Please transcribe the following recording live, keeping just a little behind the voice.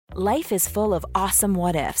Life is full of awesome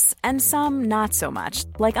what-ifs, and some not so much,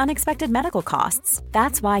 like unexpected medical costs.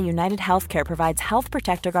 That's why United Healthcare provides Health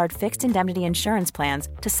Protector Guard fixed indemnity insurance plans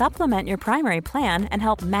to supplement your primary plan and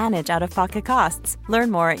help manage out-of-pocket costs.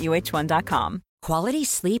 Learn more at uh1.com. Quality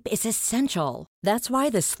sleep is essential. That's why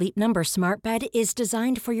the Sleep Number Smart Bed is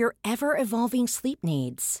designed for your ever-evolving sleep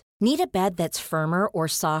needs. Need a bed that's firmer or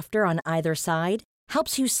softer on either side?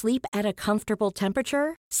 Helps you sleep at a comfortable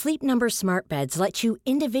temperature? Sleep Number Smart Beds let you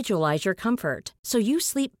individualize your comfort, so you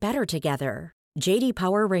sleep better together. J.D.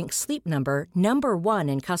 Power ranks Sleep Number number 1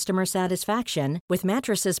 in customer satisfaction with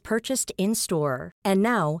mattresses purchased in-store. And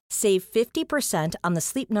now, save 50% on the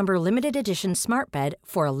Sleep Number Limited Edition Smart Bed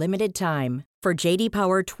for a limited time. For J.D.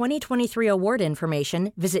 Power 2023 award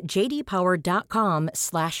information, visit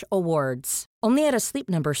jdpower.com/awards. Only at a Sleep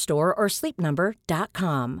Number store or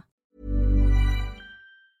sleepnumber.com.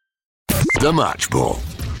 The Match Ball.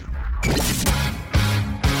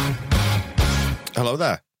 Hello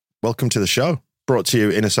there. Welcome to the show. Brought to you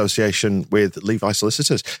in association with Levi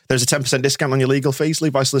Solicitors. There's a 10% discount on your legal fees.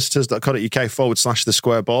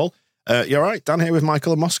 levisolicitors.co.uk/the-square-ball. You all right? Dan here with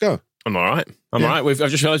Michael and Moscow. I'm all right. I'm all right. I've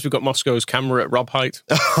just realised we've got Moscow's camera at Rob height.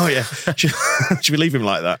 Oh, yeah. Should we leave him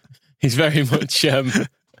like that? He's very much... oh,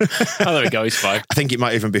 there we go. He's fine. I think it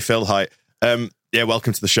might even be Phil height. Yeah,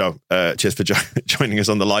 welcome to the show. Cheers for joining us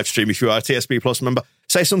on the live stream. If you are a TSB Plus member,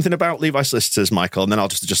 say something about Levi Solicitors, Michael, and then I'll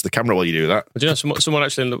just adjust the camera while you do that. Do you know, someone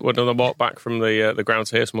actually, when I walked back from the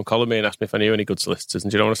grounds here, someone called me and asked me if I knew any good solicitors.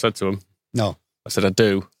 And do you know what I said to him? No. I said, I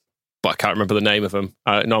do, but I can't remember the name of them.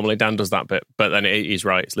 Normally Dan does that bit, but then he's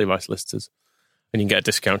right. It's Levi Solicitors. And you can get a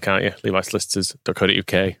discount, can't you?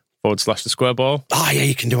 levisolicitors.co.uk/the-square-ball. Oh, yeah,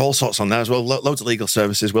 you can do all sorts on there as well. Loads of legal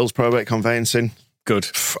services, wills, probate, conveyancing. Good.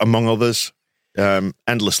 Among others.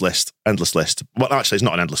 Endless list. Well, actually, it's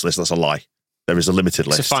not an endless list. That's a lie. There is a limited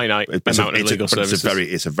list. It's a finite amount of legal services.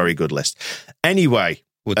 It's a very good list. Anyway.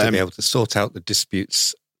 Would they be able to sort out the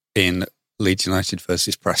disputes in Leeds United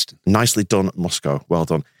versus Preston? Nicely done, Moscow. Well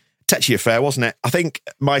done. Tetchy affair, wasn't it? I think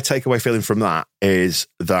my takeaway feeling from that is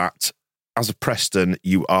that as a Preston,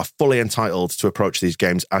 you are fully entitled to approach these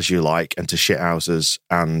games as you like and to shithouses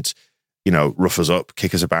and, rough us up,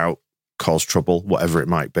 kick us about, cause trouble, whatever it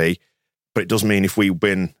might be. But it does mean if we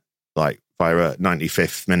win, via a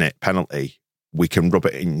 95th minute penalty, we can rub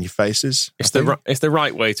it in your faces. It's the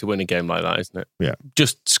right way to win a game like that, isn't it? Yeah.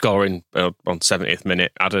 Just scoring on 70th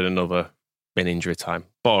minute, added another in injury time.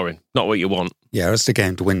 Boring. Not what you want. Yeah, as the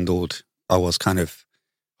game dwindled, I was kind of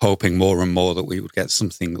hoping more and more that we would get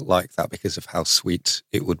something like that because of how sweet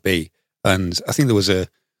it would be. And I think there was a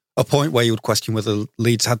point where you would question whether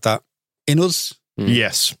Leeds had that in us.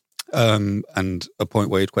 Yes. And a point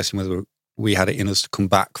where you'd question whether we had it in us to come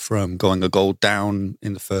back from going a goal down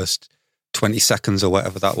in the first 20 seconds or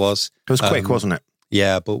whatever that was. It was quick, wasn't it?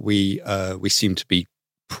 Yeah, but we seem to be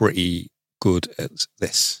pretty good at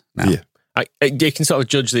this now. Yeah. You can sort of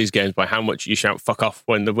judge these games by how much you shout "fuck off"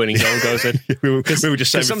 when the winning goal goes in. we were just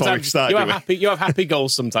saying before we started. You have happy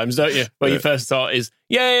goals sometimes, don't you? Where your first thought is,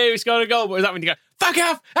 "Yay, we scored a goal!" But is that when you go, "Fuck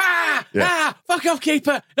off! Fuck off,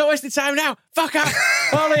 keeper! Not wasting time now! Fuck off!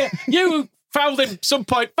 Ollie, you fouled him some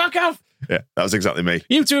point! Fuck off!" Yeah, that was exactly me.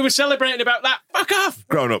 You two were celebrating about that. Fuck off!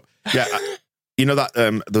 Grown up. Yeah, that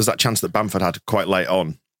there was that chance that Bamford had quite late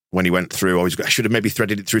on. When he went through, I should have maybe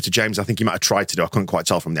threaded it through to James. I think he might have tried to do. I couldn't quite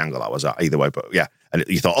tell from the angle that was at either way. But yeah, and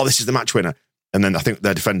you thought, this is the match winner. And then I think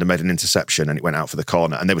their defender made an interception and it went out for the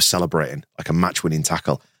corner and they were celebrating like a match-winning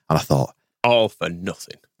tackle. And I thought, all for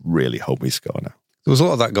nothing. Really hope we score now. There was a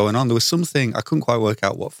lot of that going on. There was something, I couldn't quite work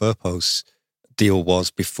out what Firpo's deal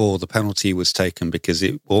was before the penalty was taken because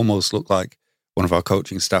it almost looked like one of our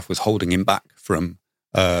coaching staff was holding him back from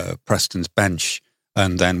Preston's bench.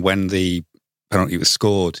 And then when the penalty was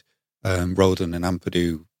scored, Roden and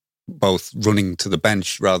Ampadu both running to the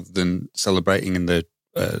bench rather than celebrating in the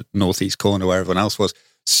northeast corner where everyone else was,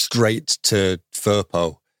 straight to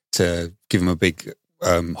Firpo to give him a big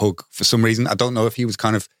hug for some reason. I don't know if he was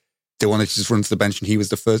they wanted to just run to the bench and he was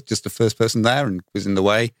the first person there and was in the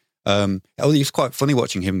way. It was quite funny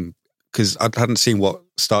watching him because I hadn't seen what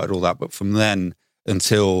started all that, but from then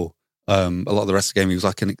until a lot of the rest of the game, he was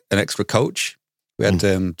like an extra coach. We had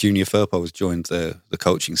Junior Firpo has joined the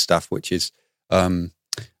coaching staff, which is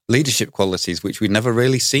leadership qualities, which we'd never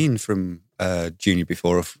really seen from Junior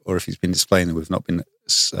before, or if he's been displaying them, we've not been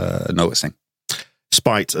noticing.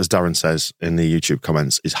 Spite, as Darren says in the YouTube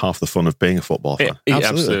comments, is half the fun of being a football fan. It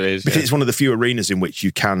absolutely is. Because it's one of the few arenas in which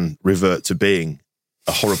you can revert to being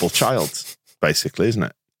a horrible child, basically, isn't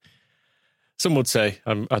it? Some would say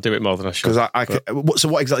I do it more than I should. So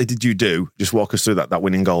what exactly did you do? Just walk us through that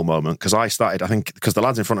winning goal moment. Because I started, I think, because the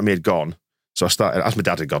lads in front of me had gone, So I started, as my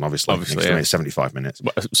dad had gone, obviously yeah. 75 minutes.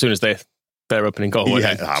 But as soon as they're opening goal,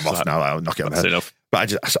 yeah, I'm off now. I'll knock it on the head. Enough.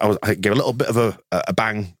 But I gave a little bit of a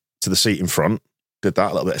bang to the seat in front. Did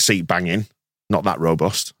that, a little bit of seat banging. Not that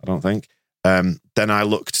robust, I don't think. Then I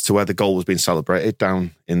looked to where the goal was being celebrated,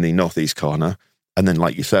 down in the northeast corner. And then,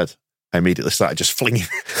 like you said, I immediately started just flinging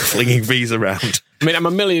V's around. I mean, I'm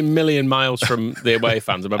a million miles from the away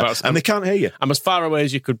fans. And they can't hear you. I'm as far away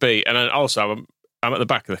as you could be. And also, I'm at the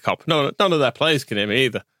back of the Kop. No, none of their players can hear me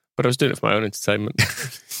either. But I was doing it for my own entertainment.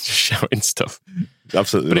 Just shouting stuff.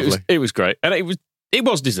 Absolutely but lovely. It was great. And it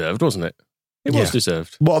was deserved, wasn't it? It was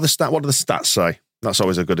deserved. What do the stats say? That's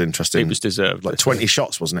always a good, interesting... It was deserved. Like 20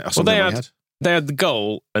 shots, wasn't it? Or well, they had the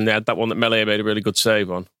goal, and they had that one that Melia made a really good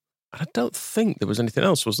save on. I don't think there was anything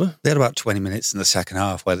else, was there? They had about 20 minutes in the second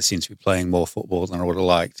half where they seemed to be playing more football than I would have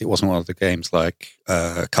liked. It wasn't one of the games like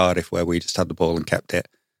Cardiff where we just had the ball and kept it.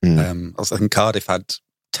 I think Cardiff had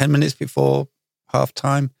 10 minutes before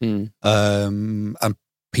half-time. And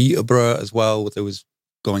Peterborough as well, there was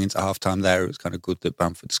going into half-time there. It was kind of good that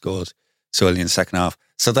Bamford scored so early in the second half.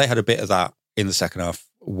 So they had a bit of that in the second half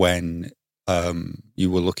when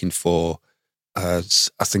you were looking for, I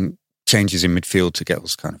think, changes in midfield to get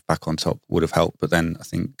us kind of back on top would have helped. But then I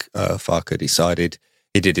think Farke decided,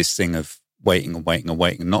 he did his thing of waiting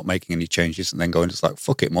and not making any changes and then going just like,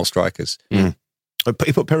 fuck it, more strikers. He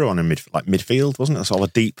put Pirro on in midfield, wasn't it? Sort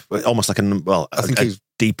of deep, almost like I think he was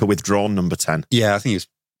deeper withdrawn number 10. Yeah, I think he was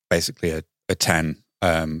basically a 10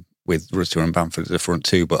 with Rutter and Bamford at the front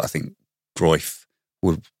too. But I think Cruyff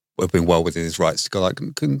would have been well within his rights to go like,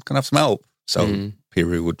 can I have some help? So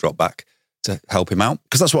Pirro would drop back to help him out.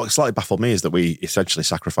 Because that's what slightly baffled me, is that we essentially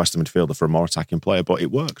sacrificed the midfielder for a more attacking player, but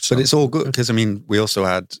it worked. So. But it's all good because, I mean, we also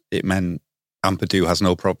had, it meant Ampadu has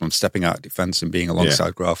no problem stepping out of defence and being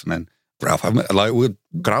alongside Graaf, and then Graaf,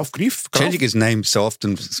 Grief? Changing his name so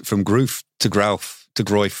often from Groof to Graaf to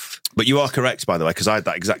Cruyff. But you are correct, by the way, because I had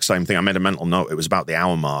that exact same thing. I made a mental note. It was about the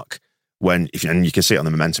hour mark when, and you can see it on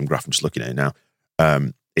the momentum graph, I'm just looking at it now,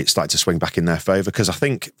 it started to swing back in their favour, because I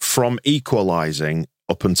think from equalising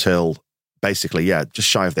up until basically, just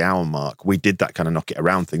shy of the hour mark, we did that kind of knock it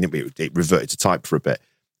around thing, didn't we? It reverted to type for a bit.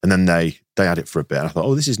 And then they had it for a bit. And I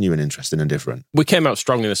thought, this is new and interesting and different. We came out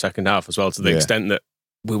strong in the second half as well, to the extent that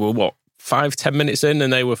we were, 5-10 minutes in,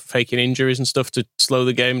 and they were faking injuries and stuff to slow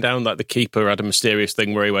the game down. Like the keeper had a mysterious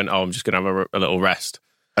thing where he went, I'm just going to have a little rest.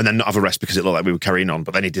 And then not have a rest because it looked like we were carrying on,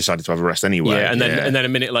 but then he decided to have a rest anyway. Yeah, and then a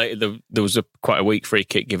minute later, there was quite a weak free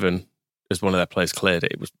kick given as one of their players cleared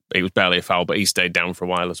it. It was barely a foul, but he stayed down for a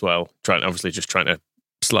while as well, trying to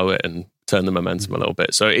slow it and turn the momentum a little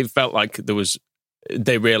bit. So it felt like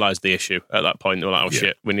they realised the issue at that point. They were like,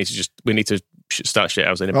 shit, we need to start shit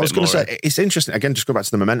housing a bit more. I was going to say, it's interesting, again, just go back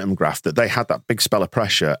to the momentum graph, that they had that big spell of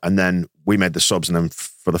pressure, and then we made the subs, and then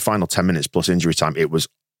for the final 10 minutes plus injury time, it was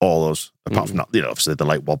all us, apart from that, obviously the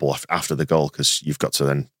late wobble after the goal, because you've got to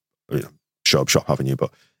then shut up shop, haven't you?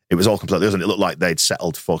 But it was all completely us, and it looked like they'd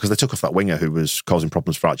settled for, because they took off that winger who was causing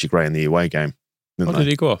problems for Archie Gray in the away game. Did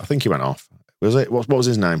he go off? I think he went off. Was it? What was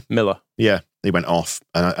his name? Miller. Yeah, he went off,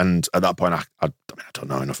 and at that point, I don't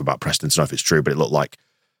know enough about Preston to know if it's true, but it looked like,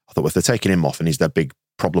 I thought, if they're taking him off and he's their big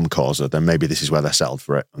problem causer, then maybe this is where they're settled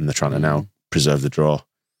for it, and they're trying to now preserve the draw.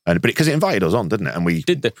 But because it invited us on, didn't it? And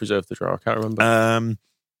did they preserve the draw? I can't remember.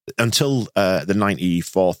 Until the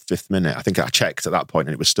 94th, 5th minute. I think I checked at that point,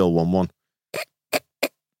 and it was still 1-1.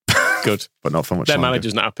 Good. But not for much Their longer.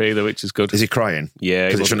 manager's not happy either, which is good. Is he crying? Yeah.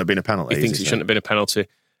 Because it shouldn't have been a penalty. He thinks it shouldn't have been a penalty.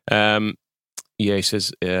 He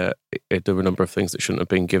says there were a number of things that shouldn't have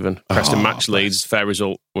been given. Preston match Leeds, fair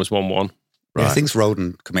result was 1-1. Right. Yeah, he thinks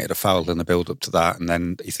Roden committed a foul in the build-up to that, and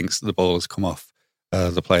then he thinks the ball has come off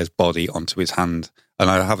the player's body onto his hand. And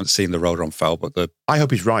I haven't seen the Rodon foul, but I hope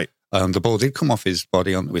he's right. The ball did come off his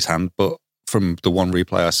body onto his hand, but from the one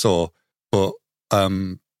replay I saw, but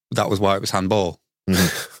that was why it was handball.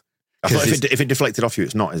 Mm-hmm. I thought if it deflected off you,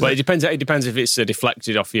 it's not, is it? It depends if it's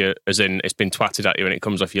deflected off you, as in it's been twatted at you and it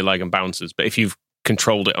comes off your leg and bounces. But if you've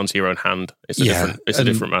controlled it onto your own hand, it's a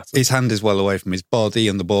different matter. His hand is well away from his body,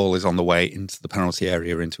 and the ball is on the way into the penalty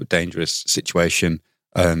area, into a dangerous situation.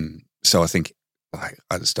 So I think,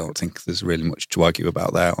 I just don't think there's really much to argue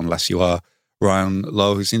about there, unless you are Ryan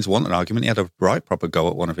Lowe, who seems to want an argument. He had a right proper go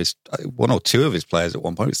at one or two of his players at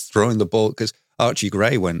one point. He was throwing the ball, because Archie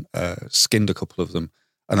Gray skinned a couple of them.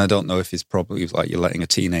 And I don't know if his problem was like, you're letting a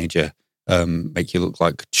teenager make you look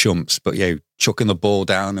like chumps, but chucking the ball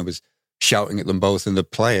down and was shouting at them both. And the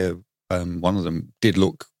player, one of them, did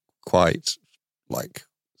look quite like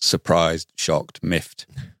surprised, shocked, miffed.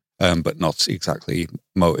 but not exactly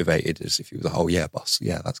motivated as if he was a boss.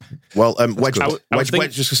 Yeah, that's well. That's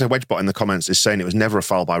Wedgebot in the comments is saying it was never a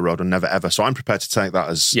foul by Rodon, never ever. So I'm prepared to take that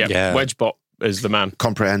as Wedgebot is the man.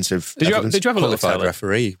 Comprehensive. Did you have a little qualified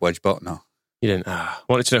referee? Wedgebot? No, you didn't.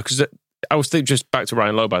 Wanted to know because I was thinking, just back to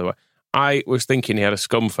Ryan Lowe, by the way. I was thinking he had a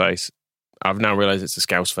scum face. I've now realised it's a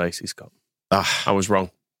scouse face he's got. I was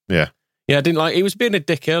wrong. Yeah. Yeah, I didn't like. He was being a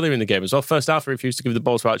dick earlier in the game as well. First half, he refused to give the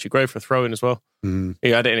ball to Archie Gray for a throw in as well. He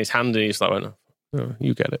had it in his hand and he just like went, "Oh,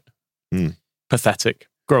 you get it." Pathetic.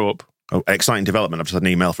 Grow up. Oh, exciting development. I've just had an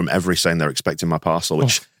email from Every saying they're expecting my parcel,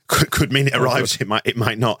 which could mean it arrives. It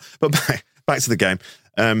might not. But back to the game.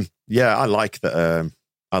 I like that.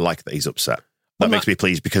 I like that he's upset. That makes me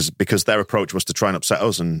pleased because their approach was to try and upset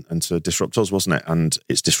us and to disrupt us, wasn't it? And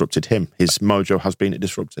it's disrupted him. His mojo has been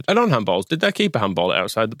disrupted. And on handballs, did their keeper handball it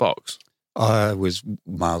outside the box? I was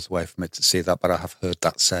miles away from it to see that, but I have heard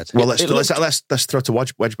that said. Well, let's throw to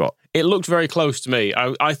Wedgebot. It looked very close to me.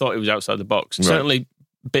 I thought it was outside the box. Right. Certainly,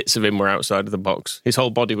 bits of him were outside of the box. His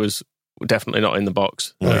whole body was definitely not in the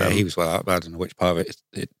box. He was well out. I don't know which part of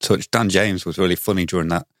it touched. Dan James was really funny during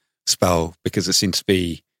that spell because there seemed to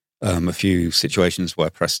be a few situations where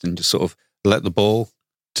Preston just sort of let the ball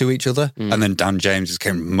to each other, and then Dan James just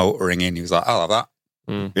came motoring in. He was like, "I'll have that."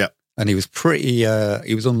 Yeah. And he was pretty.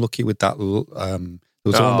 He was unlucky with that. There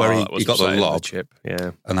was one where he got the lob,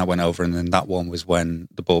 and that went over. And then that one was when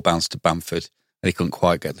the ball bounced to Bamford, and he couldn't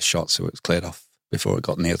quite get the shot, so it was cleared off before it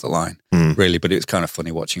got near the line. Really, but it was kind of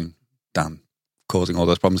funny watching Dan causing all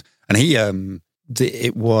those problems. And he,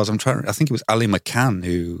 it was. I think it was Ali McCann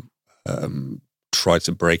who tried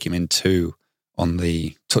to break him in two on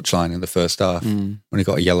the touchline in the first half when he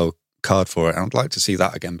got a yellow card for it. And I'd like to see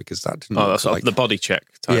that again because that didn't look that's like the body check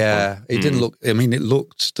type one. It didn't look, I mean, it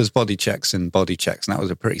looked, there's body checks and body checks, and that was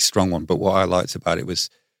a pretty strong one. But what I liked about it was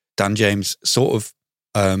Dan James sort of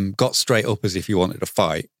got straight up as if he wanted to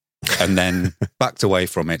fight and then backed away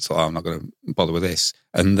from it. So I'm not going to bother with this.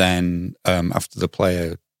 And then after the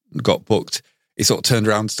player got booked, he sort of turned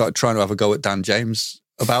around and started trying to have a go at Dan James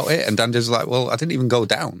about it. And Dan James was like, well, I didn't even go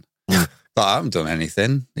down. But I haven't done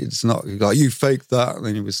anything. It's not like you faked that. And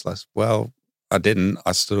then he was like, well, I didn't.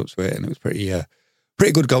 I stood up to it, and it was pretty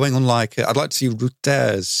good going. Unlike, I'd like to see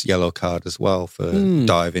Ruter's yellow card as well for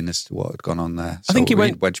diving as to what had gone on there. So I think he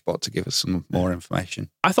went Wedgebot to give us some more information.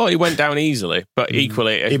 I thought he went down easily, but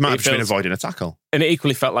equally, he might have been avoiding a tackle, and it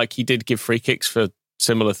equally felt like he did give free kicks for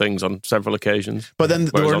similar things on several occasions. But then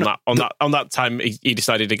on that time, he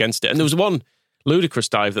decided against it, and there was one ludicrous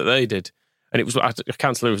dive that they did. And it was, I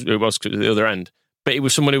can't tell who it was at the other end, but it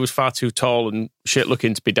was someone who was far too tall and shit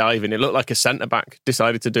looking to be diving. It looked like a centre-back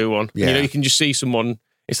decided to do one. Yeah. You know, you can just see someone,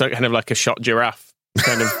 it's like kind of like a shot giraffe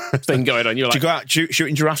kind of thing going on. You're like, do you go out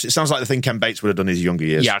shooting giraffes? It sounds like the thing Ken Bates would have done in his younger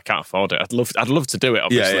years. Yeah, I can't afford it. I'd love to do it,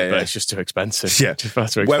 obviously, but it's just too expensive. Yeah. Too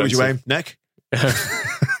expensive. Where would you aim? Neck?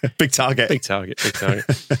 Big target. Big target.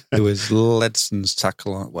 There was Ledson's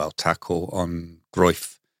tackle on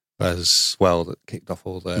Groif as well that kicked off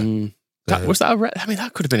all the... Was that a red? I mean,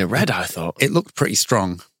 that could have been a red, I thought. It looked pretty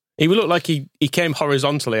strong. He looked like he came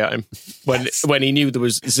horizontally at him when he knew there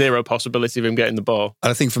was zero possibility of him getting the ball.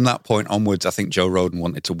 And I think from that point onwards, I think Joe Rodon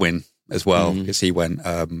wanted to win as well because he went,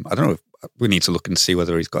 I don't know, we need to look and see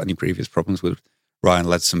whether he's got any previous problems with Ryan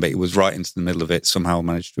Ledson, but he was right into the middle of it, somehow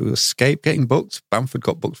managed to escape getting booked. Bamford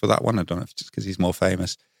got booked for that one. I don't know if it's just because he's more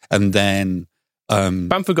famous. And then...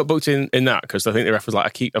 Bamford got booked in that because I think the ref was like, I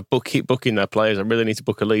keep booking their players. I really need to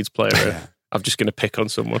book a Leeds player. I'm just going to pick on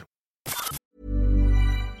someone.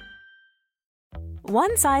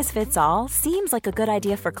 One size fits all seems like a good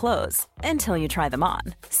idea for clothes until you try them on.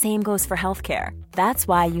 Same goes for healthcare. That's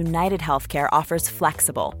why United Healthcare offers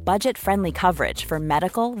flexible, budget-friendly coverage for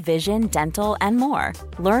medical, vision, dental, and more.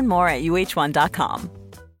 Learn more at uh1.com.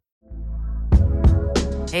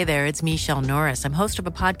 Hey there, it's Michelle Norris. I'm host of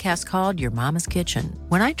a podcast called Your Mama's Kitchen.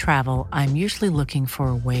 When I travel, I'm usually looking for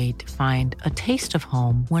a way to find a taste of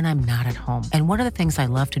home when I'm not at home. And one of the things I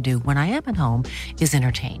love to do when I am at home is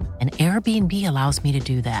entertain. And Airbnb allows me to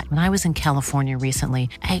do that. When I was in California recently,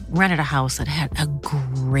 I rented a house that had a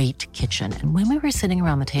great kitchen. And when we were sitting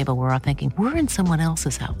around the table, we were all thinking, we're in someone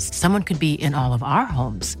else's house. Someone could be in all of our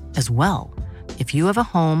homes as well. If you have a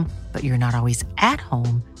home, but you're not always at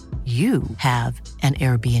home, you have an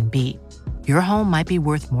Airbnb. Your home might be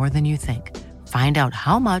worth more than you think. Find out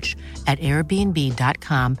how much at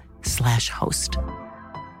airbnb.com/host.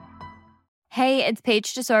 Hey, it's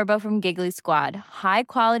Paige DeSorbo from Giggly Squad. High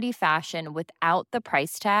quality fashion without the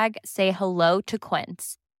price tag. Say hello to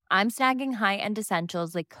Quince. I'm snagging high-end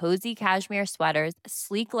essentials like cozy cashmere sweaters,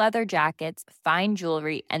 sleek leather jackets, fine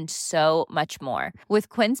jewelry, and so much more. With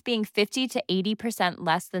Quince being 50 to 80%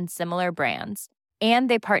 less than similar brands. And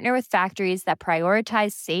they partner with factories that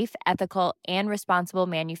prioritize safe, ethical, and responsible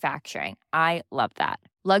manufacturing. I love that.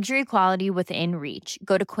 Luxury quality within reach.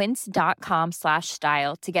 Go to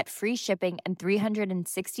quince.com/style to get free shipping and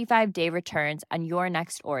 365-day returns on your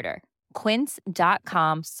next order.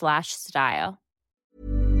 Quince.com/style.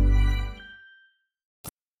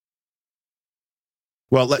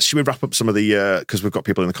 Well, should we wrap up some of the, because we've got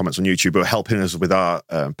people in the comments on YouTube who are helping us with our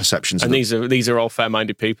perceptions. And these are all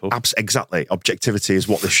fair-minded people. Exactly. Objectivity is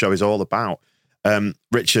what this show is all about.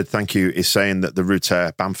 Richard, thank you, is saying that the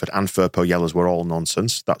Ruter, Bamford and Firpo yellows were all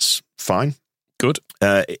nonsense. That's fine. Good.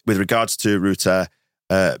 With regards to Ruter,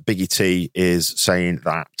 Biggie T is saying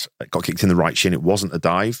that it got kicked in the right shin. It wasn't a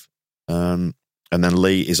dive. And then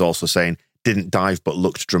Lee is also saying, didn't dive but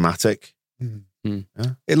looked dramatic. Yeah.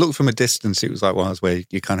 It looked from a distance, it was like one of those where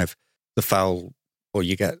you kind of, the foul, or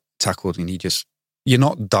you get tackled and you're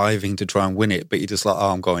not diving to try and win it, but you're just like, oh,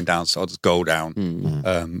 I'm going down, so I'll just go down.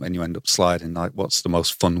 And you end up sliding. Like, what's the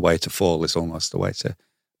most fun way to fall is almost the way to,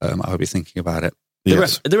 I would be thinking about it.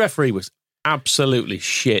 The referee was absolutely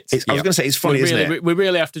shit. I was going to say, it's funny, isn't it? We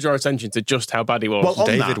really have to draw attention to just how bad he was. Well,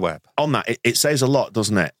 David Webb. On that, it says a lot,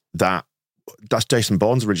 doesn't it? That's Jason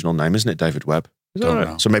Bourne's original name, isn't it, David Webb? Don't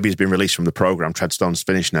know. So maybe he's been released from the programme. Treadstone's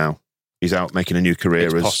finished now. He's out making a new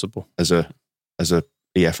career as a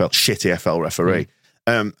shit EFL referee.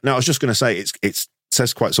 Now, I was just going to say, it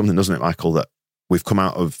says quite something, doesn't it, Michael, that we've come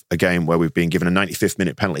out of a game where we've been given a 95th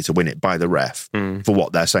minute penalty to win it by the ref for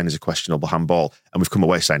what they're saying is a questionable handball, and we've come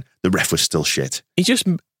away saying the ref was still shit.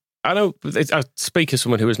 I know I speak as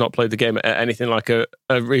someone who has not played the game at anything like a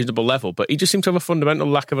reasonable level, but he just seemed to have a fundamental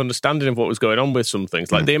lack of understanding of what was going on with some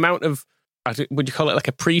things. Like the amount of, would you call it like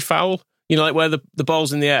a pre-foul? You know, like where the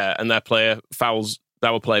ball's in the air and their player fouls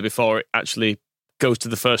our player before it actually goes to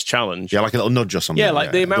the first challenge. Yeah, like a little nudge or something. Yeah,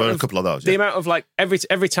 like the amount there were of, a couple of those. The amount of like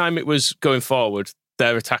every time it was going forward,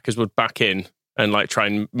 their attackers would back in and like try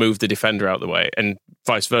and move the defender out of the way, and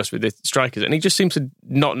vice versa with the strikers. And he just seems to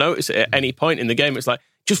not notice it at any point in the game. It's like,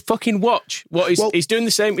 just fucking watch what he's doing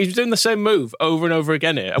the same. He's doing the same move over and over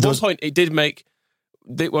again here. At one point, it did make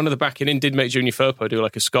one of the backing in did make Junior Firpo do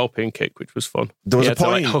like a scorpion kick, which was fun. There was a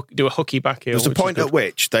point do a hooky back heel. There was a point at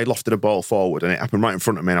which they lofted a ball forward, and it happened right in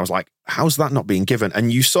front of me. And I was like, "How's that not being given?"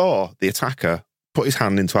 And you saw the attacker put his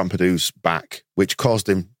hand into Ampadu's back, which caused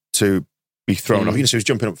him to be thrown off. You know, so he was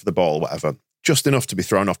jumping up for the ball, or whatever, just enough to be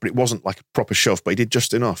thrown off. But it wasn't like a proper shove. But he did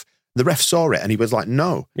just enough. The ref saw it and he was like,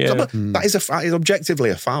 "No, that is objectively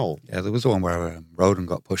a foul." Yeah, there was the one where Roden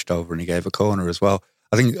got pushed over and he gave a corner as well.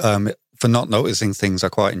 I think for not noticing things, I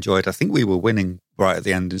quite enjoyed. I think we were winning right at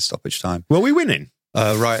the end in stoppage time. Were we winning?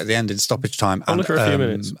 Right at the end in stoppage time. Only for a few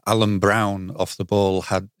minutes. Alan Brown off the ball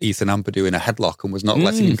had Ethan Ampadu in a headlock and was not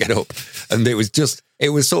letting him get up. And it was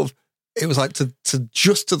like to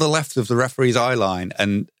just to the left of the referee's eye line,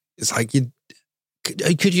 and it's like,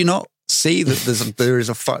 could you not see that there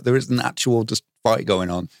is an actual just fight going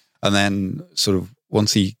on? And then sort of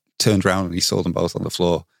once he turned around and he saw them both on the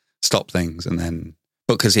floor, stopped things, and then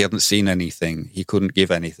because he hadn't seen anything, he couldn't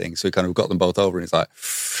give anything, so he kind of got them both over, and he's like,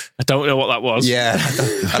 I don't know what that was. Yeah,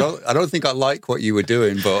 I don't think I like what you were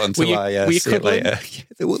doing, but until I see it later,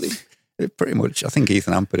 they pretty much. I think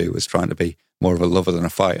Ethan Ampadu was trying to be more of a lover than a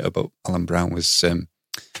fighter, but Alan Brown was in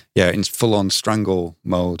full-on strangle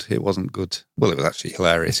mode. It wasn't good. Well, it was actually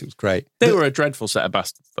hilarious. It was great. They were a dreadful set of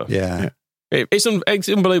bastards, though. Yeah. It's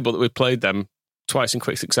unbelievable that we've played them twice in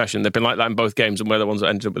quick succession. They've been like that in both games, and we're the ones that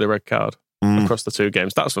ended up with a red card across the two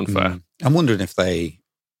games. That's unfair. I'm wondering if they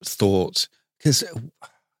thought, because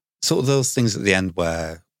sort of those things at the end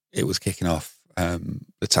where it was kicking off,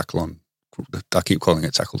 the tackle on, I keep calling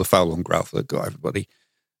it tackle, the foul on Grauf that got everybody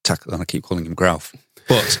tackle, and I keep calling him Grauf.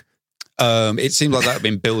 But it seemed like that had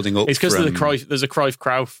been building up. It's because there's a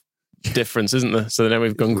Cruyff-Krauf difference, isn't there? So then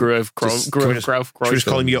we've gone Grauf. Should we just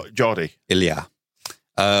call him Geordie? Ilya.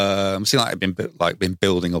 It seemed like it had been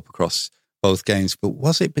building up across both games, but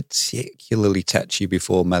was it particularly tetchy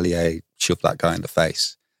before Meslier shoved that guy in the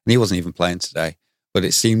face? And he wasn't even playing today, but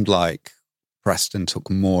it seemed like Preston took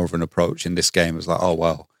more of an approach in this game. It was like, oh,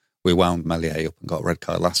 well, we wound Meslier up and got a red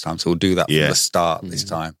card last time, so we'll do that from the start this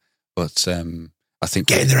time. But I think...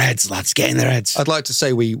 Get in their heads, lads, get in their heads. I'd like to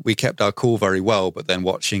say we kept our cool very well, but then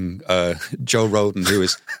watching Joe Roden, who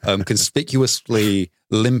was conspicuously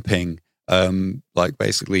limping, like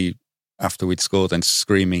basically after we'd scored and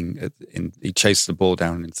screaming, he chased the ball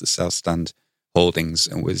down into the south stand holdings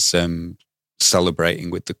and was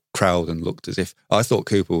celebrating with the crowd and looked as if... I thought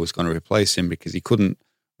Cooper was going to replace him because he couldn't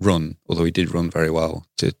run, although he did run very well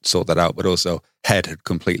to sort that out, but also head had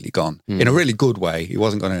completely gone in a really good way. He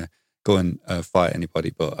wasn't going to go and fight anybody,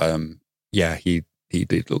 but he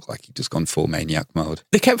did look like he'd just gone full maniac mode.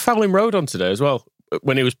 They kept fouling Rodon today as well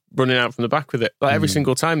when he was running out from the back with it. Like every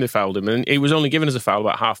single time they fouled him, and he was only given as a foul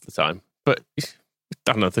about half the time. But I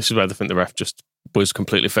don't know, this is where I think the ref just was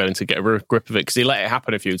completely failing to get a grip of it, because he let it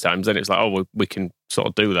happen a few times. Then it's like, oh, we can sort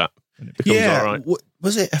of do that. It becomes all right.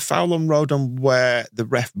 Was it a foul on Rodon where the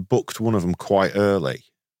ref booked one of them quite early?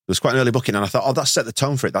 It was quite an early booking, and I thought, that set the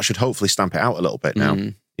tone for it. That should hopefully stamp it out a little bit now.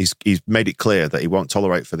 He's made it clear that he won't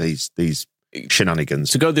tolerate for these shenanigans.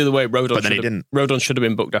 To go the other way, he didn't. Rodon should have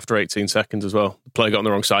been booked after 18 seconds as well. The player got on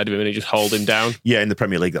the wrong side of him and he just hauled him down. Yeah, in the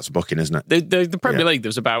Premier League, that's a booking, isn't it? The Premier League, there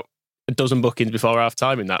was about a dozen bookings before half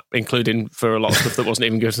time in that, including for a lot of stuff that wasn't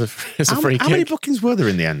even good as a free kick. How many bookings were there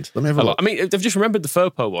in the end? Let me have a look. I mean, they've just remembered the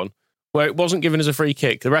Firpo one, where it wasn't given as a free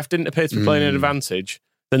kick. The ref didn't appear to be playing an advantage.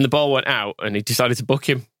 Then the ball went out and he decided to book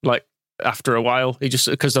him, like, after a while. He just,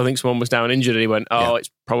 because I think someone was down injured, and he went, it's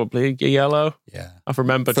probably a yellow. Yeah. I've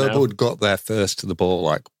remembered Firpo now. got there first to the ball,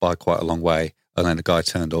 like, by quite a long way, and then the guy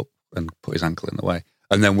turned up and put his ankle in the way.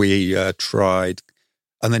 And then we tried,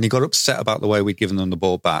 and then he got upset about the way we'd given them the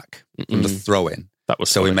ball back from the throw-in. That was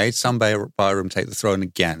so we made Sam Byram take the throw-in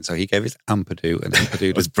again. So he gave it to Ampadu, and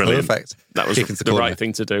Ampadu was brilliant. Perfect. That was the right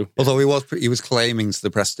thing to do. Although he was claiming to the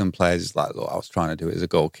Preston players, like, look, I was trying to do it as a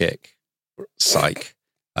goal kick. Psych.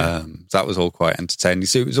 That was all quite entertaining.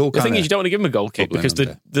 So it was all. The thing is, you don't want to give him a goal kick because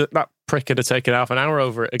that prick could have taken half an hour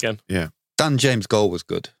over it again. Yeah. Dan James' goal was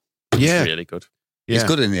good. Yeah, really good. He's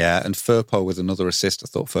good in the air, and Firpo with another assist. I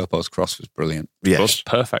thought Firpo's cross was brilliant. Yes. It was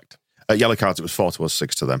perfect. Yellow cards, it was 4 to us,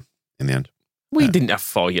 6 to them in the end. We didn't have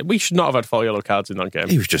 4 yet. We should not have had 4 yellow cards in that game.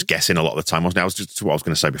 He was just guessing a lot of the time, wasn't he? I was just what I was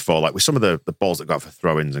going to say before. Like with some of the balls that got for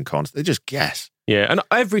throw-ins and corners, they just guess. Yeah, and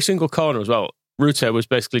every single corner as well, Rute was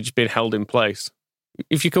basically just being held in place.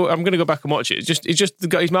 If you go, I'm going to go back and watch it. It's just the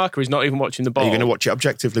guy's marker is not even watching the ball. Are you going to watch it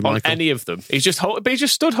objectively, Michael? On any of them. He just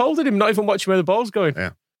stood holding him, not even watching where the ball's going.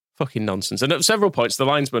 Yeah. Fucking nonsense. And at several points, the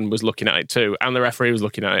linesman was looking at it too, and the referee was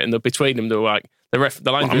looking at it, and between them, they were like, the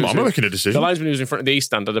linesman. I'm making a decision. The linesman who was in front of the East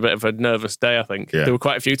Stand had a bit of a nervous day, I think. Yeah. There were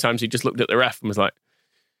quite a few times he just looked at the ref and was like,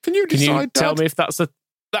 Can you tell me if that's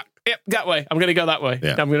that way? I'm going to go that way.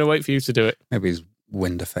 Yeah. I'm going to wait for you to do it. Maybe he's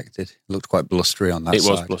wind affected. It looked quite blustery on that side.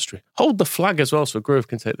 It was blustery. Hold the flag as well so Groove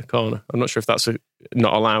can take the corner. I'm not sure if that's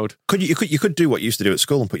not allowed. You could do what you used to do at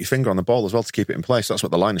school and put your finger on the ball as well to keep it in place. That's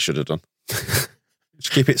what the liner should have done.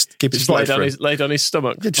 Just keep it laid on his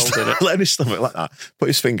stomach. Yeah, just lay on his stomach like that. Put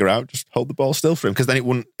his finger out. Just hold the ball still for him, because then it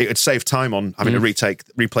would save time on having to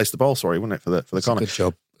replace the ball. Sorry, wouldn't it, for the corner? Good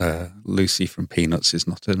job. Lucy from Peanuts is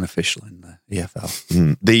not an official in the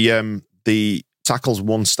EFL. The tackles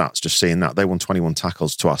won stats. Just seeing that they won 21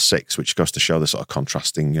 tackles to our 6, which goes to show the sort of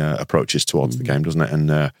contrasting approaches towards the game, doesn't it?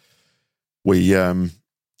 And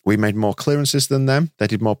we made more clearances than them. They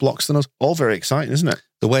did more blocks than us. All very exciting, isn't it?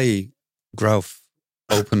 The way Grove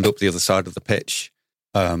opened up the other side of the pitch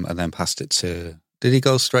and then passed it to... Did he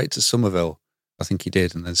go straight to Somerville? I think he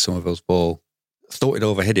did. And then Somerville's ball, I thought he'd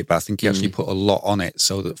overhit it, but I think he actually put a lot on it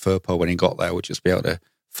so that Firpo, when he got there, would just be able to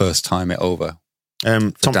first time it over.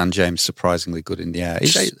 Dan James, surprisingly good in the air.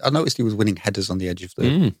 I noticed he was winning headers on the edge of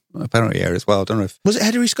the penalty area as well. I don't know if... Was it a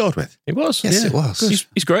header he scored with? It was. Yes, it was.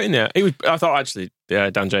 He's great in there. I thought, actually,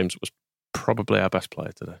 Dan James was probably our best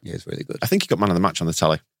player today. Yeah, he's really good. I think he got man of the match on the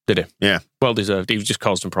telly. Did he? Yeah. Well deserved. He just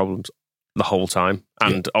caused them problems the whole time,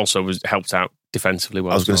 and also was helped out defensively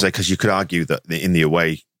well. I was going to say, because you could argue that in the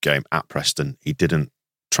away game at Preston, he didn't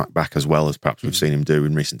track back as well as perhaps we've seen him do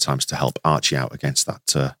in recent times to help Archie out against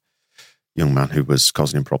that young man who was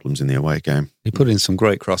causing him problems in the away game. He put in some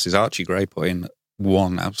great crosses. Archie Gray put in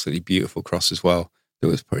one absolutely beautiful cross as well. It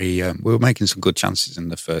was pretty... we were making some good chances in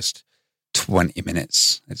the first 20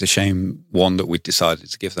 minutes. It's a shame, one, that we decided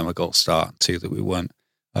to give them a goal start, two, that we weren't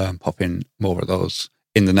popping more of those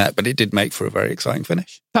in the net, but it did make for a very exciting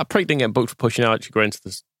finish. That prick didn't get booked for pushing Archie Gray into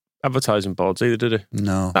the advertising boards either, did he?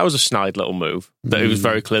 No. That was a snide little move. That it was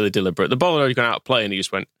very clearly deliberate. The ball had already gone out of play and he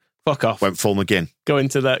just went, fuck off. Went full McGinn. Go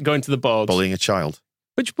into the boards. Bullying a child.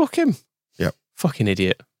 Would you book him? Yep. Fucking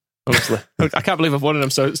idiot. Honestly. I can't believe I've won and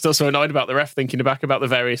I'm still so annoyed about the ref thinking back about the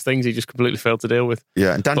various things he just completely failed to deal with.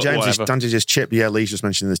 Yeah, and Dan James' chip. Yeah, Lee's just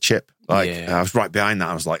mentioned the chip. I was right behind that.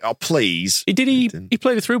 I was like, oh, please. He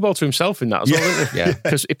played a through ball to himself in that as well, didn't he? Yeah.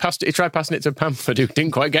 Because he tried passing it to Bamford, who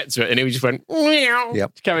didn't quite get to it, and he just went,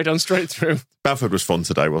 carried on straight through. Bamford was fun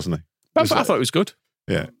today, wasn't he? Bamford, I thought it was good.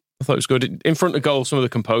 Yeah. I thought it was good. In front of goal, some of the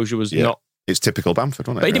composure was not... It's typical Bamford,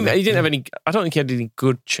 wasn't it? But he didn't have any... I don't think he had any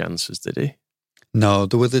good chances, did he? No,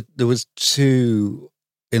 there was two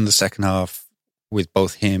in the second half with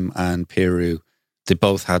both him and Piru. They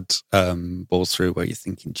both had balls through where you're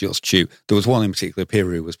thinking, just shoot. There was one in particular,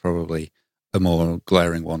 Piru was probably a more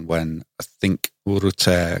glaring one when I think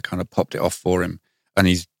Urrutia kind of popped it off for him and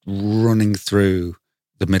he's running through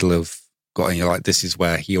the middle of and you're like, this is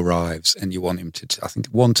where he arrives and you want him to, I think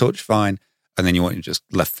one touch, fine. And then you want him to just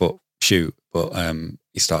left foot shoot. But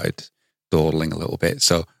he started dawdling a little bit.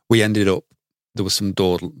 So we ended up, there was some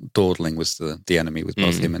dawdling was the enemy with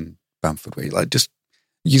both him and Bamford. Where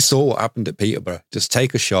you saw what happened at Peterborough. Just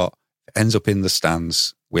take a shot, ends up in the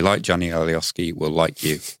stands. We like Gianni Alioski, we'll like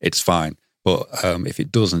you. It's fine. But if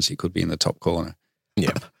it doesn't, it could be in the top corner.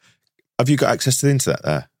 Yeah. Have you got access to the internet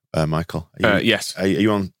there, Michael? Yes. Are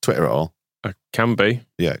you on Twitter at all? I can be.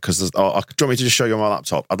 Yeah, because do you want me to just show you on my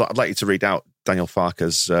laptop? I'd like you to read out Daniel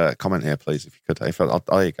Farker's comment here, please, if you could. There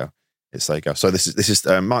you go. There you go. So this is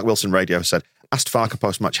Mark Wilson Radio said, asked Farker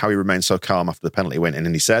post-match how he remained so calm after the penalty went in,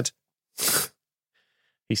 and he said...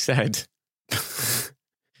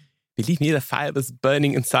 Believe me, the fire was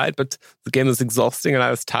burning inside, but the game was exhausting and I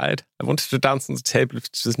was tired. I wanted to dance on the table if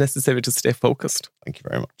it was necessary to stay focused. Thank you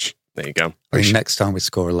very much. There you go. I mean, next time we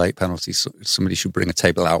score a late penalty, somebody should bring a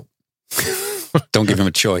table out. Don't give him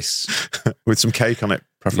a choice. With some cake on it,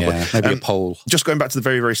 preferably. Yeah, maybe a pole. Just going back to the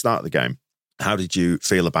very, very start of the game, how did you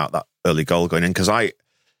feel about that early goal going in? Because I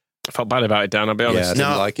felt bad about it, Dan, I'll be honest. Yeah,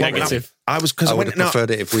 I didn't like it. Negative. I would have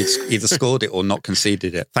preferred it if we'd either scored it or not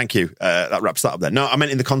conceded it. Thank you. That wraps that up there. No, I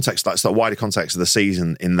meant in the context, like the wider context of the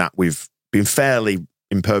season, in that we've been fairly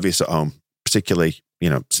impervious at home, particularly,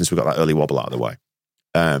 since we got that early wobble out of the way.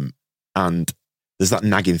 And there's that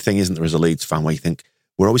nagging thing, isn't there, as a Leeds fan, where you think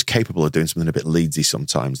we're always capable of doing something a bit Leedsy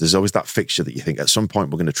sometimes. There's always that fixture that you think at some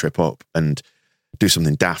point we're going to trip up and do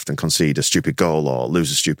something daft and concede a stupid goal or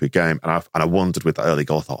lose a stupid game. And I wondered with that early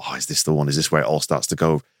goal, I thought, is this the one? Is this where it all starts to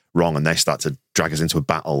go wrong and they start to drag us into a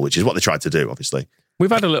battle, which is what they tried to do, obviously.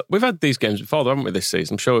 We've had these games before, haven't we, this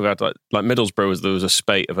season? I'm sure we've had like Middlesbrough, there was a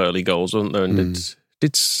spate of early goals, wasn't there? And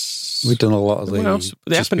we've done a lot of these.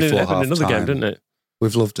 They happened in another game, didn't it?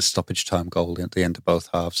 We've loved a stoppage time goal at the end of both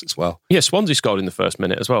halves as well. Yeah, Swansea scored in the first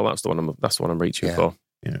minute as well. That's the one I'm reaching for.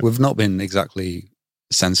 Yeah. We've not been exactly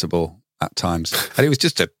sensible at times, and it was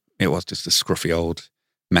just a scruffy old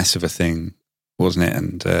mess of a thing, wasn't it?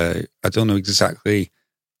 And I don't know exactly.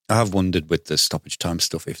 I have wondered with the stoppage time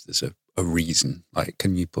stuff if there's a reason. Like,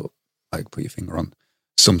 can you put your finger on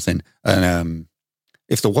something? And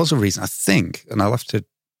if there was a reason, I think, and I'll have to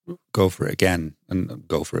go for it again and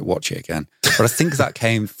watch it again. But I think that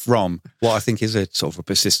came from what I think is a sort of a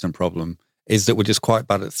persistent problem, is that we're just quite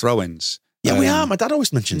bad at throw-ins. Yeah, we are. My dad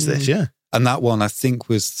always mentions this, yeah. And that one, I think,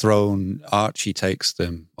 was thrown, Archie takes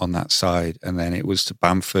them on that side, and then it was to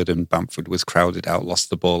Bamford, and Bamford was crowded out, lost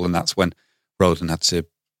the ball, and that's when Roden had to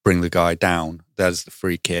bring the guy down. There's the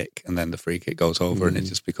free kick, and then the free kick goes over, and it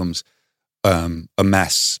just becomes a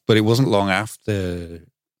mess. But it wasn't long after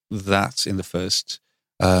that, in the first...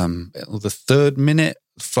 the third minute,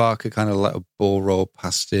 Farker kind of let a ball roll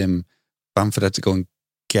past him. Bamford had to go and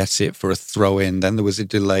get it for a throw-in. Then there was a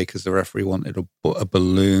delay because the referee wanted a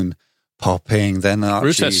balloon popping. Then Archie...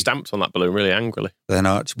 Russo stamped on that balloon really angrily. Then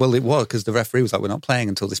Archie... Well, it was because the referee was like, we're not playing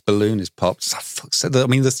until this balloon is popped. I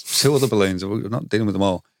mean, there's two other balloons. We're not dealing with them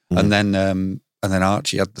all. And then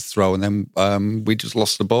Archie had the throw, and then we just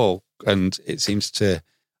lost the ball. And it seems to...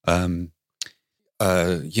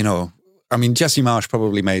 I mean, Jesse Marsh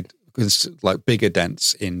probably made bigger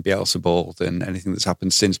dents in Bielsa ball than anything that's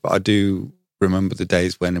happened since. But I do remember the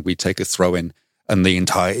days when we take a throw in and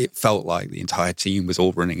it felt like the entire team was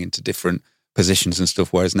all running into different positions and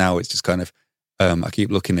stuff. Whereas now it's just kind of, I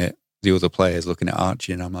keep looking at the other players, looking at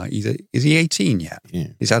Archie, and I'm like, is he 18 yet? Yeah.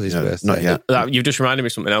 He's had his birthday. Not yet. You've just reminded me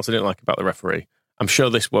of something else I didn't like about the referee. I'm sure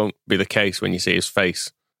this won't be the case when you see his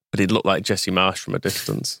face, but he'd look like Jesse Marsh from a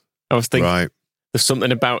distance. I was thinking, right. There's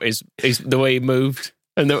something about his the way he moved.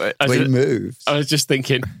 And he moved? I was just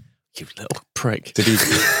thinking, you little prick. Did he...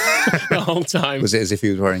 the whole time. Was it as if he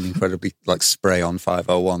was wearing incredibly spray-on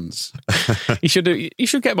 501s? You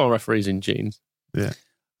should get more referees in jeans. Yeah.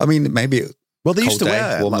 I mean, maybe... Well, they used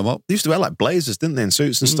to warm them up. They used to wear blazers, didn't they, and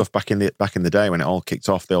suits and stuff back in the day when it all kicked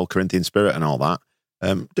off, the old Corinthian spirit and all that.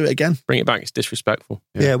 Do it again. Bring it back. It's disrespectful.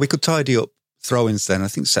 Yeah, we could tidy up throw-ins then. I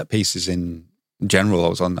think set pieces in general, I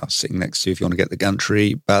was sitting next to, if you want to get the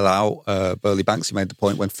gantry, bell out. Burley Banksy made the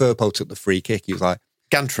point when Firpo took the free kick, he was like,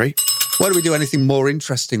 gantry? Why do we do anything more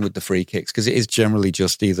interesting with the free kicks? Because it is generally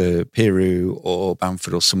just either Piru or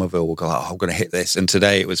Bamford or Somerville will go like, I'm going to hit this. And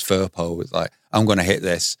today it was Firpo, it was like, I'm going to hit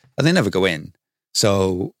this. And they never go in.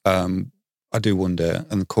 So I do wonder,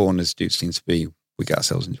 and the corners do seem to be, we get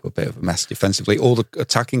ourselves into a bit of a mess defensively. All the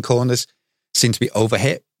attacking corners seem to be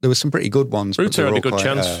overhit there were some pretty good ones. Rutter had a good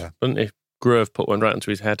chance, didn't he? Grove put one right onto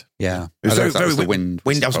his head. Yeah. It was very wind. I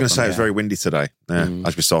was going to say it was very windy today,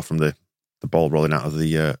 as we saw from the ball rolling out of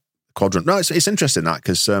the quadrant. No, it's interesting that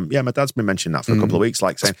because, my dad's been mentioning that for a couple of weeks,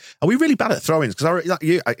 like saying, are we really bad at throw-ins? Because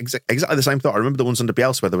exactly the same thought. I remember the ones under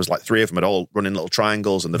Bielsa where there was like 3 of them had all running little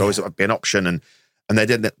triangles and there'd always be an option and they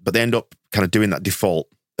didn't, but they end up kind of doing that default,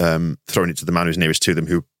 throwing it to the man who's nearest to them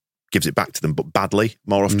who gives it back to them, but badly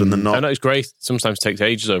more often than not. I know it's great. Sometimes takes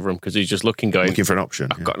ages over him because he's just looking for an option.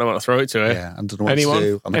 I've got no one to throw it to. Yeah, I don't know what to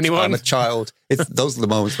do. I'm a child. Those are the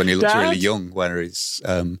moments when he looks really young, where he's.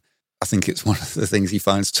 I think it's one of the things he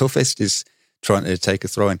finds toughest is trying to take a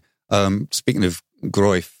throw in. Speaking of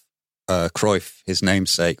Cruyff, his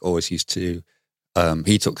namesake, always used to.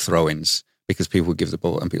 He took throw-ins because people would give the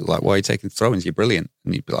ball, and people were like, "Why are you taking throw-ins? You're brilliant."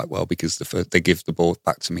 And he'd be like, "Well, because they give the ball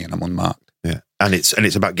back to me and I'm unmarked." Yeah, and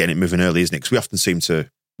it's about getting it moving early, isn't it? Because we often seem to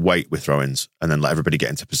wait with throw-ins and then let everybody get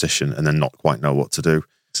into position and then not quite know what to do.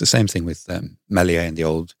 It's the same thing with Meslier and the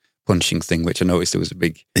old punching thing, which I noticed there was a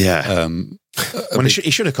big... Yeah. He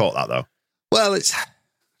should have caught that, though. Well, it's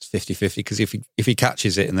 50-50, because if he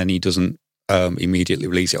catches it and then he doesn't immediately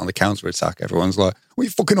release it on the counter-attack, everyone's like, what are you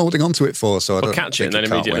fucking holding onto it for? So catch it and then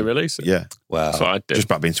immediately release it. Yeah. Well, that's what I'd do. Just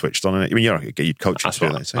about being switched on, innit? I mean, you'd coach it.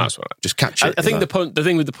 That's what just catch it. I think the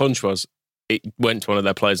thing with the punch was it went to one of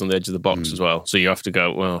their players on the edge of the box as well. So you have to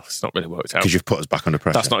go, well, it's not really worked out. Because you've put us back under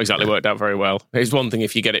pressure. That's not exactly worked out very well. It's one thing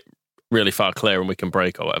if you get it really far clear and we can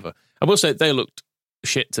break or whatever. I will say they looked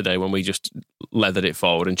shit today when we just leathered it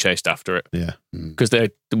forward and chased after it. Yeah. Because they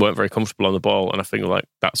weren't very comfortable on the ball. And I think like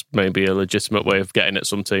that's maybe a legitimate way of getting at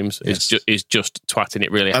some teams is just twatting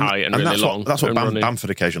it really high and really long. That's what Bamford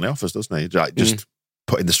occasionally offers, doesn't he? Like just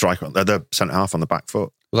putting the striker, the centre half on the back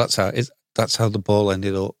foot. Well, that's how the ball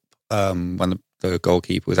ended up when the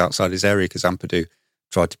goalkeeper was outside his area, because Ampadu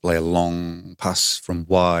tried to play a long pass from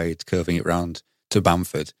wide, curving it round to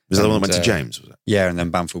Bamford. Was that the one that went to James, was it? Yeah, and then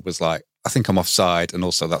Bamford was like, I think I'm offside, and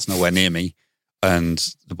also that's nowhere near me. And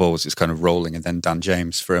the ball was just kind of rolling, and then Dan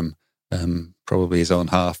James from probably his own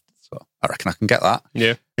half. So I reckon I can get that.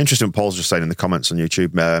 Yeah. Interesting what Paul's just saying in the comments on YouTube.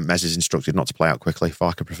 Mez is instructed not to play out quickly.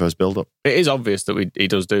 Farke prefers build-up. It is obvious that he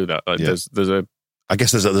does do that. Like there's a... I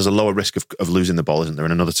guess there's a lower risk of losing the ball, isn't there,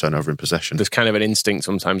 in another turnover in possession. There's kind of an instinct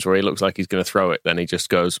sometimes where he looks like he's going to throw it, then he just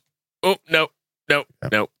goes, oh, no.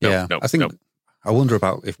 I wonder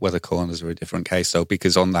about whether corners are a different case, though,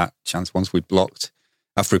 because on that chance, once we blocked,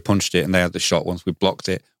 after we punched it and they had the shot, once we blocked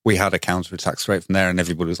it, we had a counter-attack straight from there, and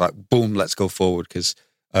everybody was like, boom, let's go forward, because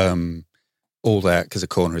because a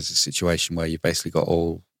corner is a situation where you've basically got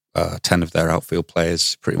all 10 of their outfield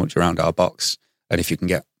players pretty much around our box, and if you can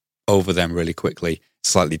get over them really quickly, it's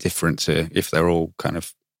slightly different to if they're all kind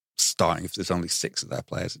of starting, if there's only 6 of their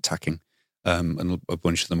players attacking, and a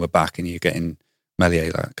bunch of them are back, and you're getting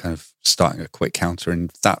Meslier like kind of starting a quick counter. In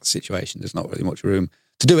that situation, there's not really much room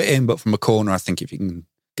to do it in, but from a corner, I think if you can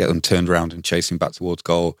get them turned around and chasing back towards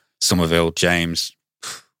goal, Somerville, James,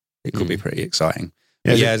 it could be pretty exciting.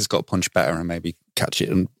 Yeah, it's got to punch better and maybe catch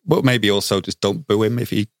it, but maybe also just don't boo him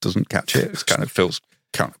if he doesn't catch it. It kind of feels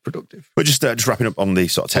counterproductive. But just wrapping up on the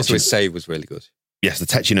sort of also his save was really good. Yes, the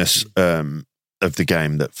tetchiness of the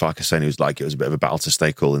game that Farke saying it was a bit of a battle to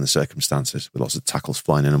stay cool in the circumstances with lots of tackles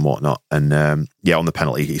flying in and whatnot. And on the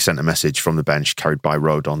penalty, he sent a message from the bench carried by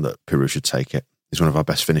Rodon that Pirou should take it. He's one of our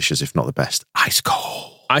best finishers, if not the best. Ice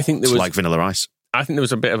cold. I think there was like vanilla ice. I think there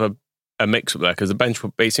was a bit of a mix up there because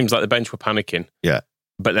it seems like the bench were panicking. Yeah.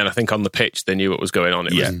 But then I think on the pitch they knew what was going on.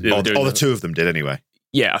 The 2 of them did anyway.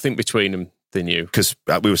 Yeah, I think between them they knew. Because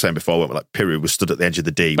we were saying before, Pirou was stood at the edge of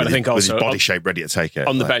the D with his body shape ready to take it.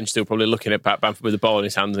 On the bench, they were probably looking at Pat Bamford with the ball in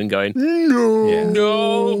his hands and going,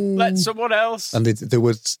 no, let someone else. And they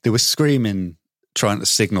were screaming, trying to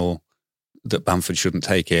signal that Bamford shouldn't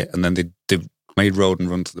take it. And then they made Rodon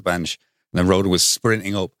run to the bench. And then Rodon was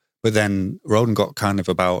sprinting up. But then Rodon got kind of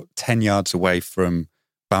about 10 yards away from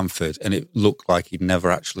Bamford, and it looked like he'd never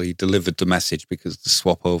actually delivered the message because the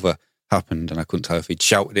swap over happened, and I couldn't tell if he'd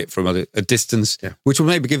shouted it from a distance, which would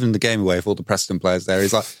maybe give him the game away if all the Preston players there.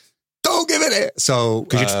 He's like, don't give it! So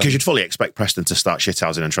because you'd fully expect Preston to start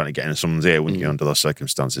shithousing and trying to get into someone's ear, wouldn't you, under those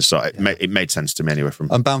circumstances? So it made sense to me anyway.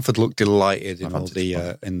 And Bamford looked delighted in all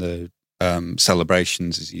the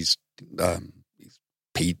celebrations as he's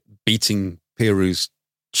beating Pirou's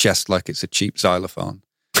chest like it's a cheap xylophone.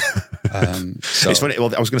 It's funny.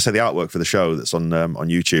 Well, I was going to say the artwork for the show that's on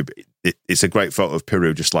YouTube. It's a great photo of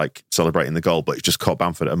Pirou just like celebrating the goal, but it's just caught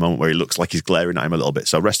Bamford at a moment where he looks like he's glaring at him a little bit.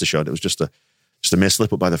 So rest assured, it was just a mere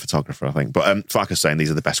slip up by the photographer, I think. But Farke's saying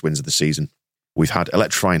these are the best wins of the season. We've had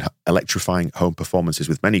electrifying home performances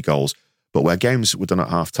with many goals, but where games were done at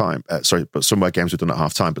half-time, but somewhere games were done at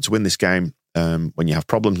half-time, but to win this game, when you have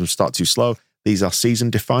problems and start too slow, these are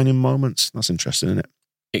season-defining moments. That's interesting, isn't it?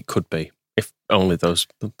 It could be. If only those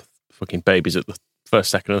fucking babies at the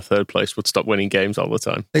first, second, and third place would stop winning games all the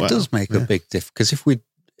time. It does make a big difference, because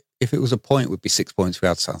if it was a point, it would be 6 points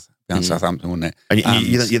behind Southampton, wouldn't it? And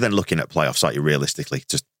you're then looking at playoffs, aren't you, realistically?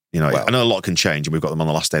 Just, I know a lot can change, and we've got them on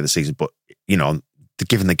the last day of the season, but,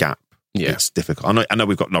 given the gap, it's difficult. I know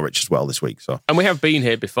we've got Norwich as well this week. And we have been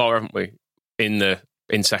here before, haven't we,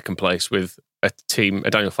 in second place with a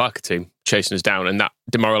Daniel Farke team, chasing us down, and that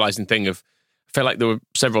demoralising thing of, I feel like there were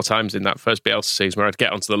several times in that first Bielsa season where I'd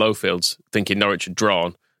get onto the low fields thinking Norwich had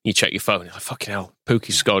drawn. You check your phone, you're like, fucking hell,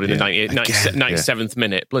 Pookie scored in the 97th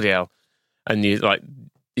minute, bloody hell. And you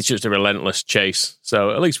it's just a relentless chase.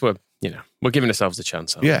 So at least we're giving ourselves a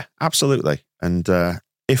chance. Yeah, absolutely. And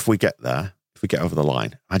if we get there, if we get over the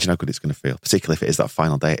line, imagine how good it's going to feel, particularly if it is that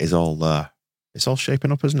final day. It's all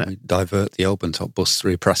shaping up, isn't it? We divert the open top bus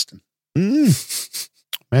through Preston.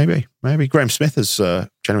 Maybe. Graham Smith has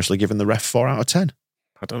generously given the ref 4 out of 10.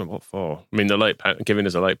 I don't know what for. I mean, giving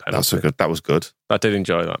us a late penalty. That was good. I did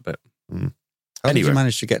enjoy that bit. How did you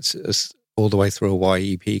manage to get us all the way through a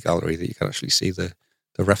YEP gallery that you can actually see the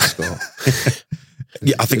ref score?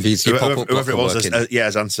 Yeah, I think whoever it was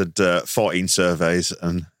has answered 14 surveys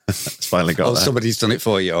and has finally got there. Somebody's done it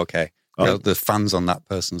for you, okay. The fans on that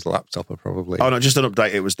person's laptop are probably... Oh, no, just an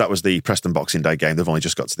update. That was the Preston Boxing Day game. They've only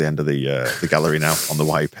just got to the end of the gallery now on the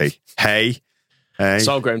YEP. Hey.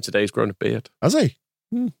 Saul Graham today's grown a beard. Has he?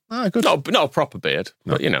 Good. Not a proper beard,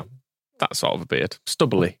 but that sort of a beard.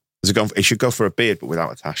 Stubbly. He should go for a beard, but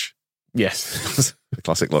without a tash. Yes. The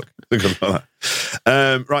classic look.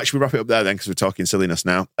 Right, should we wrap it up there then, because we're talking silliness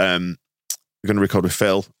now. We're going to record with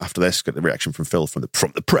Phil after this, get the reaction from Phil from the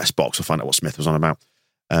press box. We'll find out what Smith was on about.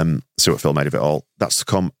 See what Phil made of it all. That's to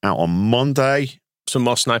come out on Monday. Some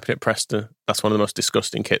more sniping at Preston. That's one of the most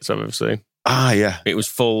disgusting kits I've ever seen. Ah, yeah. It was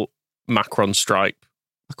full Macron stripe.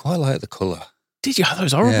 I quite like the colour. Did you? That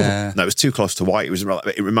was horrible. Yeah. No, it was too close to white.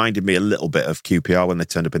 It reminded me a little bit of QPR when they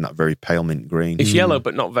turned up in that very pale mint green. It's yellow,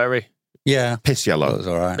 but not very. Yeah. Piss yellow. That was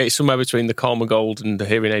all right. It's somewhere between the Calmer Gold and the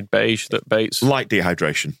Hearing Aid Beige that Bates... Light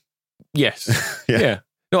dehydration. Yes. Yeah.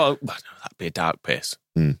 No, that'd be a dark piss.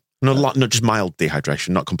 No, just mild dehydration,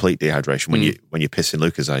 not complete dehydration when you piss in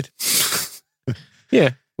Lucozade.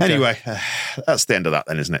 Yeah. Okay. Anyway, that's the end of that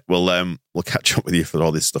then, isn't it? We'll catch up with you for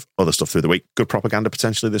all this other stuff through the week. Good propaganda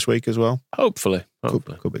potentially this week as well. Hopefully. Could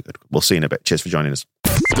be good. We'll see you in a bit. Cheers for joining us.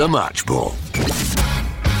 The Match Ball.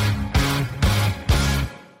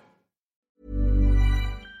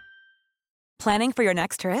 Planning for your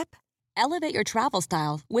next trip? Elevate your travel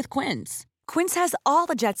style with Quince. Quince has all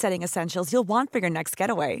the jet-setting essentials you'll want for your next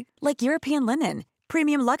getaway, like European linen,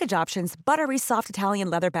 premium luggage options, buttery soft Italian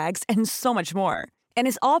leather bags, and so much more. And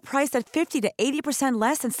is all priced at 50 to 80%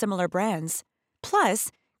 less than similar brands. Plus,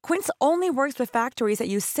 Quince only works with factories that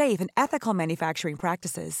use safe and ethical manufacturing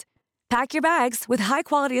practices. Pack your bags with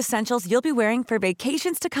high-quality essentials you'll be wearing for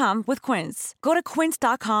vacations to come with Quince. Go to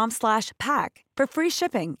quince.com/pack for free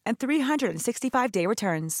shipping and 365-day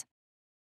returns.